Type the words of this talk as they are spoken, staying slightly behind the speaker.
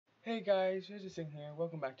Hey guys, Vivtorsing here.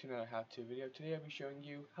 Welcome back to another how-to video. Today I'll be showing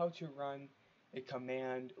you how to run a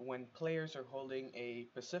command when players are holding a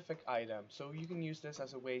specific item. So you can use this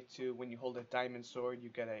as a way to, when you hold a diamond sword, you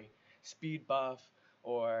get a speed buff,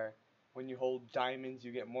 or when you hold diamonds,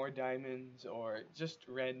 you get more diamonds, or just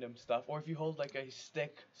random stuff. Or if you hold like a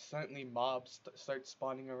stick, suddenly mobs start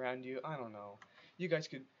spawning around you. I don't know. You guys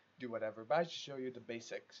could do whatever, but I should show you the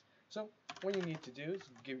basics. So what you need to do is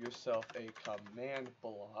give yourself a command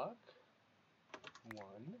block.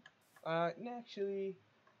 Actually,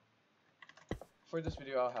 for this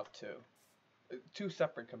video I'll have two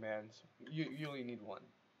separate commands. You only need one.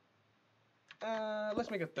 Let's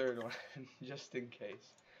make a third one just in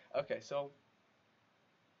case. Okay, so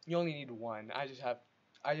you only need one. I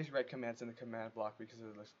just write commands in the command block because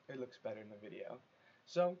it looks better in the video.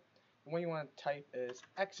 So what you want to type is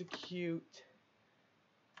execute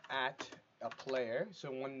at a player. So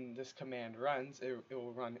when this command runs, it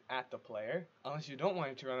will run at the player, unless you don't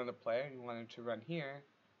want it to run on the player and you want it to run here.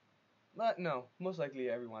 But no, most likely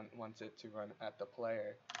everyone wants it to run at the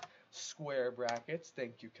player. Square brackets,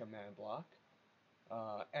 thank you command block.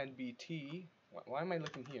 NBT, why am I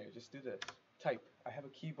looking here? Just do this. Type, I have a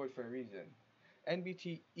keyboard for a reason.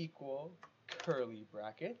 NBT equal curly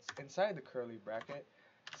brackets. Inside the curly bracket,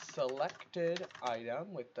 selected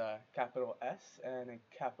item with a capital S and a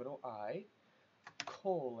capital I,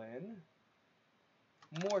 colon,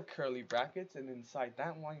 more curly brackets, and inside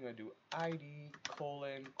that one you're going to do ID,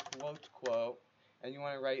 colon, quote, and you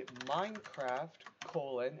want to write Minecraft,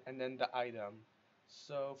 colon, and then the item.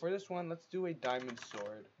 So for this one, let's do a diamond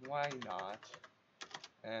sword. Why not?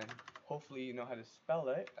 And hopefully you know how to spell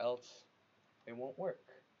it, else it won't work.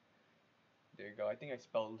 There you go. I think I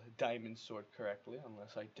spelled diamond sword correctly,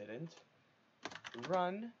 unless I didn't.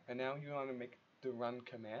 Run, and now you want to make the run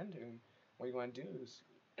command, and what you want to do is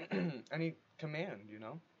any command, you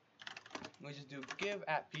know. We just do give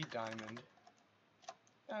at p diamond.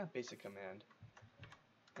 Basic command.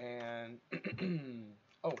 And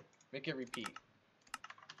oh, make it repeat.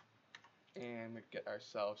 And we get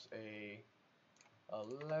ourselves a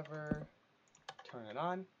lever. Turn it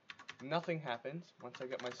on. Nothing happens once I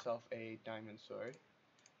get myself a diamond sword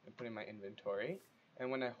and put it in my inventory. And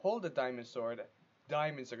when I hold the diamond sword,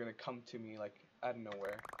 diamonds are gonna come to me like out of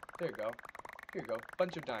nowhere. There you go. Here you go.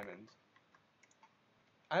 Bunch of diamonds.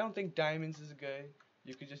 I don't think diamonds is good.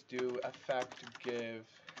 You could just do effect give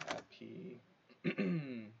at p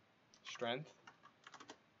strength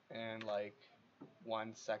and like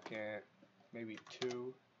 1 second, maybe 2.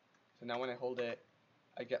 So now when I hold it,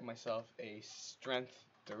 I get myself a strength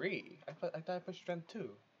 3. I thought I put strength 2.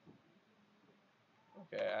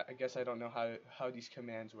 Okay, I guess I don't know how these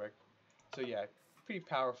commands work. So yeah, pretty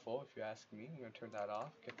powerful if you ask me. I'm gonna turn that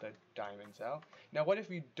off, get the diamonds out. Now what if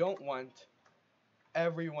you don't want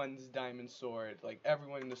everyone's diamond sword, like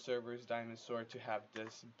everyone in the server's diamond sword, to have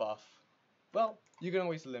this buff? Well, you can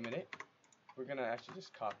always limit it. We're gonna actually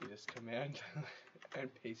just copy this command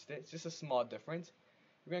and paste it. It's just a small difference.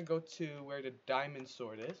 We're gonna go to where the diamond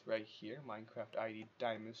sword is, right here, Minecraft ID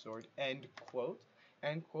diamond sword, end quote,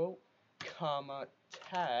 comma,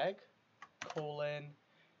 tag, colon,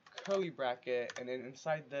 curly bracket, and then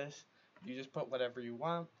inside this, you just put whatever you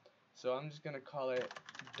want. So I'm just gonna call it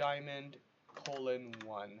diamond, colon,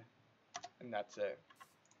 1, and that's it.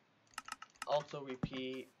 Also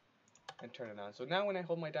repeat and turn it on. So now when I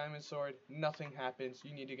hold my diamond sword, nothing happens.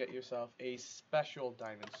 You need to get yourself a special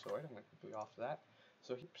diamond sword. I'm gonna quickly off that.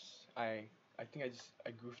 So oops, I think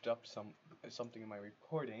I goofed up something in my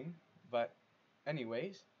recording, but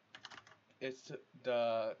anyways, it's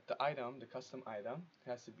the item, the custom item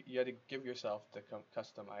has to be, you have to give yourself the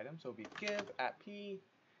custom item. So it'll be give at p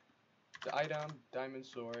the item diamond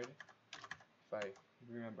sword, if I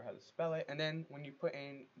remember how to spell it, and then when you put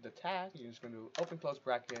in the tag, you're just going to open close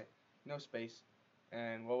bracket, no space,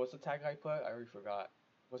 and what was the tag I put? I already forgot.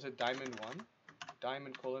 Was it diamond 1?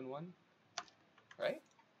 Diamond colon 1? Right?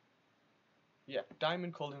 Yeah,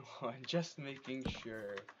 diamond colon 1, just making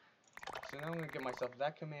sure. So now I'm going to give myself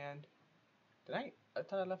that command. Did I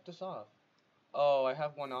thought I left this off. Oh, I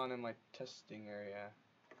have one on in my testing area.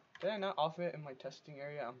 Did I not off it in my testing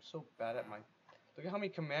area? I'm so bad at my... Look at how many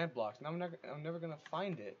command blocks. Now I'm never going to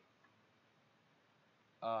find it.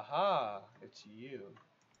 Aha, it's you.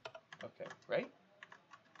 Okay, right?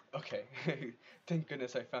 Okay. Thank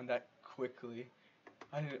goodness I found that quickly.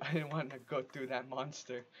 I didn't want to go through that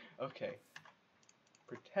monster. Okay.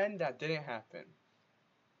 Pretend that didn't happen.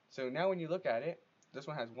 So now when you look at it, this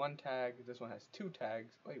one has 1 tag, this one has 2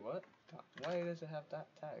 tags. Wait, what? Why does it have that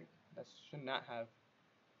tag? That should not have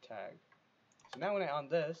tag. So now when I on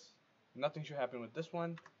this, nothing should happen with this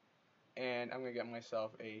one. and I'm gonna get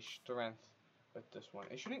myself a strength with this one.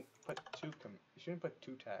 It shouldn't put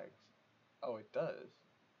two tags. Oh, it does.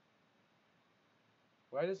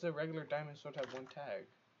 Why does the regular diamond sword have one tag?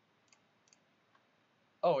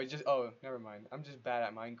 Oh, never mind. I'm just bad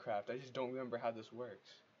at Minecraft. I just don't remember how this works.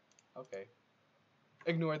 Okay.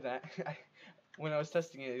 Ignore that. When I was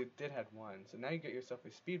testing it, it did have one. So now you get yourself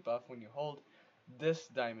a speed buff when you hold this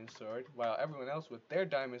diamond sword, while everyone else with their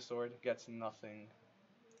diamond sword gets nothing.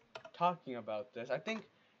 Talking about this, I think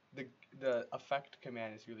the effect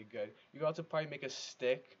command is really good. You can also probably make a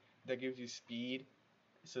stick that gives you speed,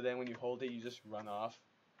 so then when you hold it, you just run off,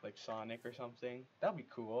 like Sonic or something. That'd be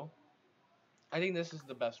cool. I think this is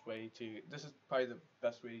probably the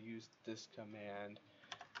best way to use this command.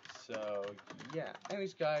 So, yeah.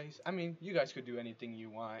 Anyways, guys, I mean, you guys could do anything you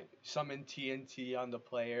want. Summon TNT on the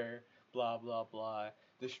player, blah, blah, blah.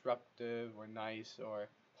 Destructive or nice or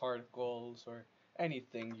particles or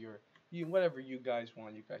anything whatever you guys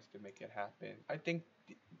want, you guys can make it happen. I think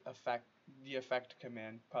the effect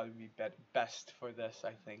command probably be best for this,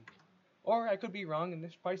 I think. Or I could be wrong and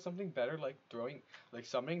there's probably something better like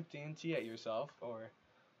summoning TNT at yourself or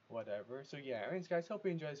whatever. So yeah, anyways guys, hope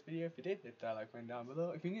you enjoyed this video. If you did, hit that like button down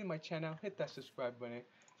below. If you're new to my channel, hit that subscribe button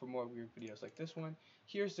for more weird videos like this one.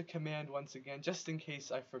 Here's the command once again, just in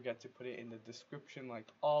case I forget to put it in the description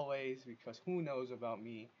like always, because who knows about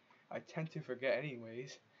me. I tend to forget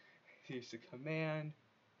anyways. Here's the command,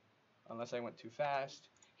 unless I went too fast.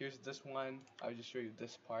 Here's this one, I'll just show you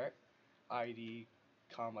this part. ID,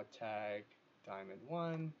 comma tag,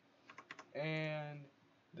 diamond1, and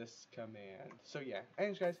this command. So yeah,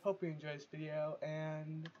 anyways guys, hope you enjoyed this video,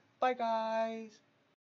 and bye guys!